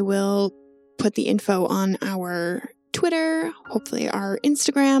 I will put the info on our Twitter, hopefully our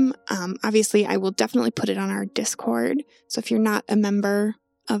Instagram. Obviously, I will definitely put it on our Discord. So if you're not a member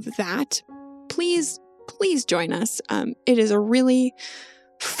of that, please join us. It is a really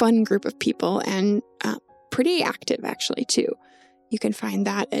fun group of people and pretty active, actually, too. You can find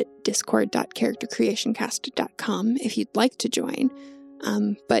that at discord.charactercreationcast.com if you'd like to join.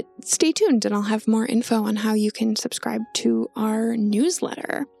 But stay tuned, and I'll have more info on how you can subscribe to our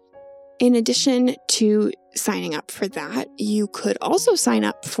newsletter. In addition to signing up for that, you could also sign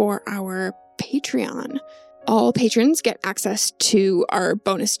up for our Patreon. All patrons get access to our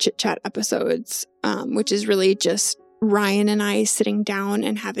bonus chit-chat episodes, which is really just Ryan and I sitting down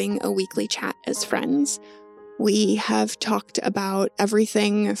and having a weekly chat as friends. We have talked about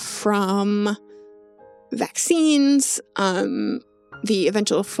everything from vaccines, the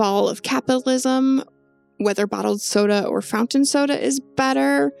eventual fall of capitalism, whether bottled soda or fountain soda is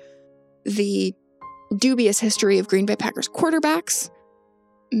better, the dubious history of Green Bay Packers quarterbacks,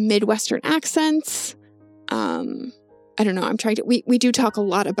 Midwestern accents. I don't know. We do talk a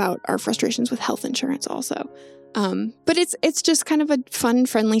lot about our frustrations with health insurance also. But it's just kind of a fun,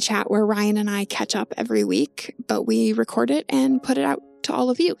 friendly chat where Ryan and I catch up every week, but we record it and put it out to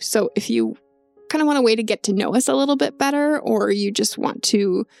all of you. So if you kind of want a way to get to know us a little bit better, or you just want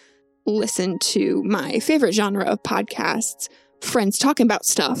to listen to my favorite genre of podcasts, friends talking about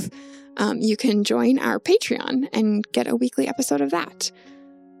stuff, you can join our Patreon and get a weekly episode of that.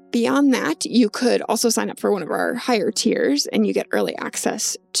 Beyond that, you could also sign up for one of our higher tiers, and you get early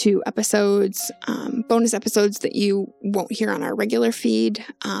access to episodes, bonus episodes that you won't hear on our regular feed.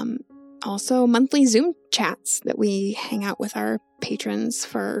 Also, monthly Zoom chats that we hang out with our patrons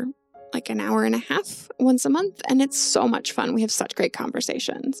for like an hour and a half once a month, and it's so much fun. We have such great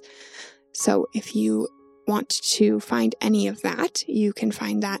conversations. So if you want to find any of that, you can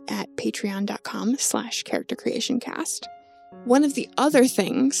find that at patreon.com/charactercreationcast. One of the other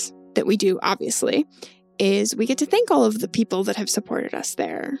things that we do, obviously, is we get to thank all of the people that have supported us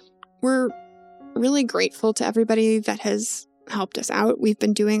there. We're really grateful to everybody that has helped us out. We've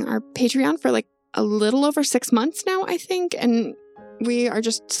been doing our Patreon for like a little over 6 months now, I think, and we are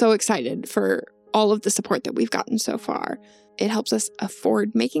just so excited for all of the support that we've gotten so far. It helps us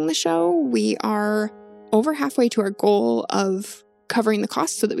afford making the show. We are over halfway to our goal of covering the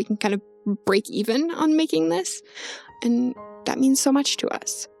cost so that we can kind of break even on making this. And that means so much to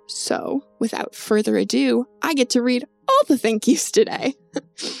us. So without further ado, I get to read all the thank yous today.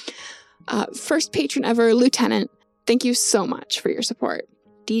 First patron ever, Lieutenant, thank you so much for your support.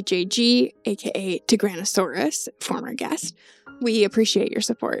 DJG, aka Tigranosaurus, former guest, we appreciate your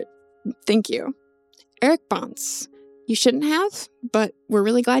support. Thank you. Eric Bonce, you shouldn't have, but we're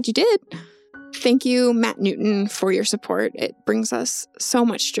really glad you did. Thank you, Matt Newton, for your support. It brings us so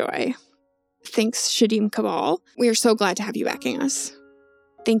much joy. Thanks, Shadim Cabal. We are so glad to have you backing us.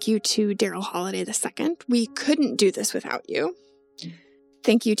 Thank you to Daryl Holiday II. We couldn't do this without you.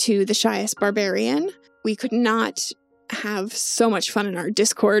 Thank you to the Shyest Barbarian. We could not have so much fun in our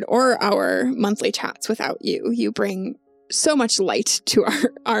Discord or our monthly chats without you. You bring so much light to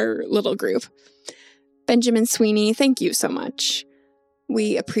our little group. Benjamin Sweeney, thank you so much.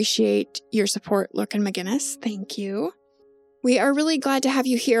 We appreciate your support, Lurkin McGinnis. Thank you. We are really glad to have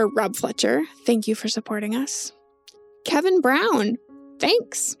you here, Rob Fletcher. Thank you for supporting us. Kevin Brown,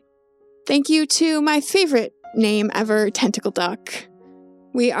 thanks. Thank you to my favorite name ever, Tentacle Duck.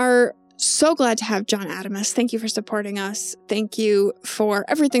 We are so glad to have John Adamus. Thank you for supporting us. Thank you for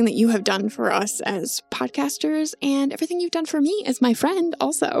everything that you have done for us as podcasters and everything you've done for me as my friend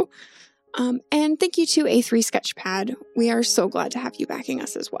also. And thank you to A3 Sketchpad. We are so glad to have you backing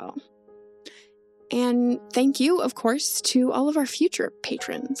us as well. And thank you, of course, to all of our future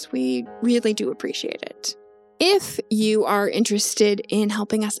patrons. We really do appreciate it. If you are interested in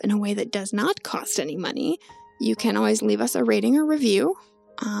helping us in a way that does not cost any money, you can always leave us a rating or review.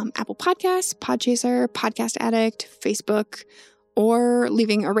 Apple Podcasts, Podchaser, Podcast Addict, Facebook, or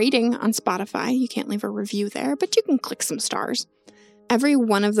leaving a rating on Spotify. You can't leave a review there, but you can click some stars. Every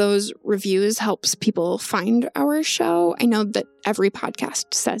one of those reviews helps people find our show. I know that every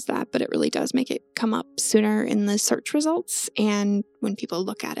podcast says that, but it really does make it come up sooner in the search results. And when people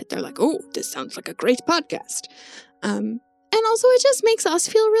look at it, they're like, oh, this sounds like a great podcast. And also it just makes us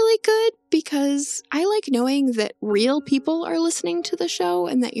feel really good because I like knowing that real people are listening to the show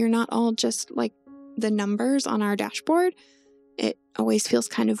and that you're not all just like the numbers on our dashboard. It always feels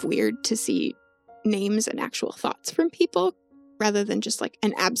kind of weird to see names and actual thoughts from people rather than just like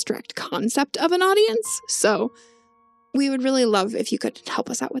an abstract concept of an audience. So we would really love if you could help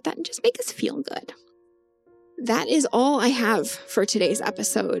us out with that and just make us feel good. That is all I have for today's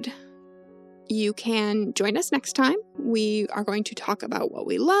episode. You can join us next time. We are going to talk about what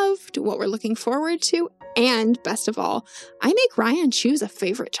we loved, what we're looking forward to, and best of all, I make Ryan choose a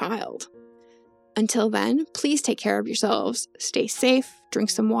favorite child. Until then, please take care of yourselves, stay safe, drink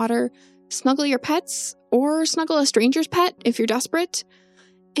some water, snuggle your pets, or snuggle a stranger's pet if you're desperate,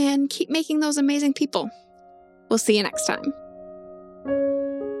 and keep making those amazing people. We'll see you next time.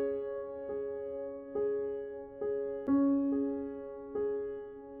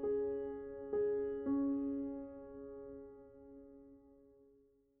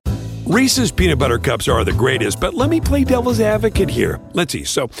 Reese's peanut butter cups are the greatest, but let me play devil's advocate here. Let's see.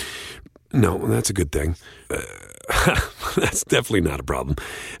 So, no, that's a good thing. That's definitely not a problem.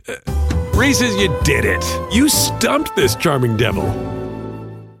 Reese's, you did it. You stumped this charming devil.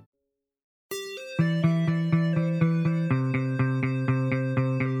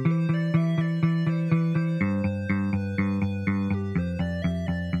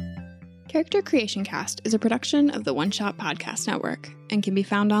 Character Creation Cast is a production of the One Shot Podcast Network and can be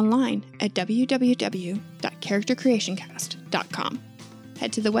found online at www.charactercreationcast.com.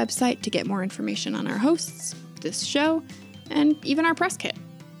 Head to the website to get more information on our hosts, this show, and even our press kit.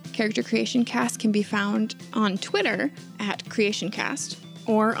 Character Creation Cast can be found on Twitter at CreationCast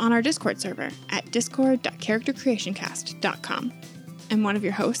or on our Discord server at discord.charactercreationcast.com. I'm one of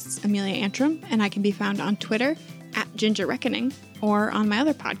your hosts, Amelia Antrim, and I can be found on Twitter at Ginger Reckoning or on my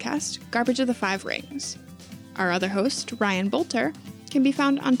other podcast, Garbage of the Five Rings. Our other host, Ryan Bolter, can be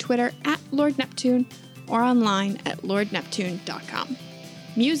found on Twitter at Lord Neptune or online at lordneptune.com.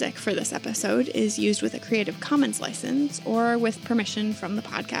 Music for this episode is used with a Creative Commons license or with permission from the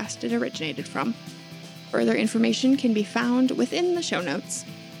podcast it originated from. Further information can be found within the show notes.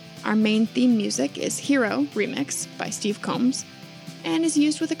 Our main theme music is Hero Remix by Steve Combs and is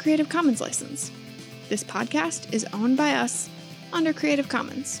used with a Creative Commons license. This podcast is owned by us under Creative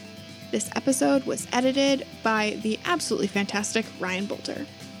Commons. This episode was edited by the absolutely fantastic Ryan Bolter.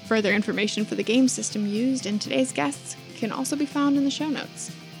 Further information for the game system used in today's guests can also be found in the show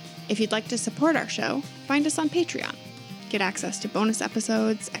notes. If you'd like to support our show, find us on Patreon. Get access to bonus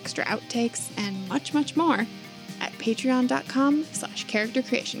episodes, extra outtakes, and much, much more at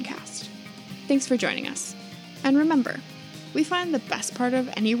patreon.com/charactercreationcast. Thanks for joining us. And remember, We find the best part of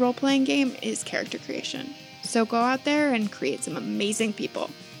any role-playing game is character creation. So go out there and create some amazing people.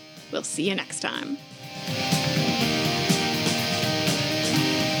 We'll see you next time.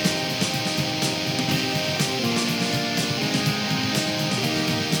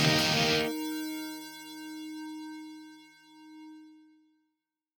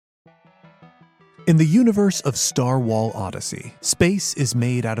 In the universe of Star Wars Odyssey, space is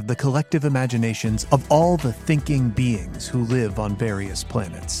made out of the collective imaginations of all the thinking beings who live on various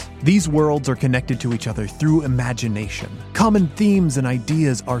planets. These worlds are connected to each other through imagination. Common themes and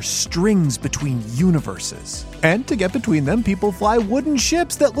ideas are strings between universes. And to get between them, people fly wooden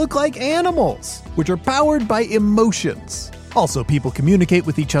ships that look like animals, which are powered by emotions. Also, people communicate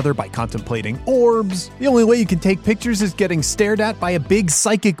with each other by contemplating orbs. The only way you can take pictures is getting stared at by a big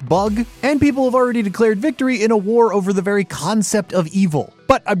psychic bug. And people have already declared victory in a war over the very concept of evil.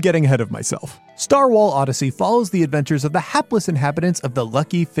 But I'm getting ahead of myself. Star Wars Odyssey follows the adventures of the hapless inhabitants of the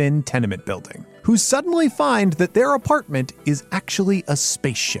Lucky Finn tenement building, who suddenly find that their apartment is actually a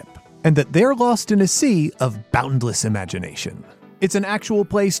spaceship, and that they're lost in a sea of boundless imagination. It's an actual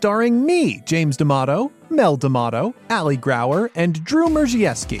play starring me, James D'Amato, Mel D'Amato, Ali Grauer, and Drew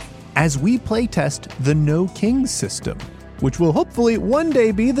Merzieski, as we playtest the No Kings system, which will hopefully one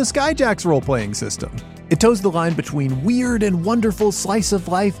day be the Skyjacks role-playing system. It toes the line between weird and wonderful slice of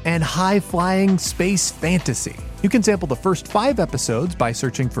life and high-flying space fantasy. You can sample the first 5 episodes by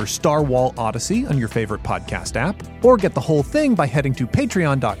searching for Star Wars Odyssey on your favorite podcast app, or get the whole thing by heading to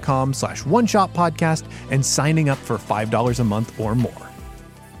patreon.com/oneshotpodcast and signing up for $5 a month or more.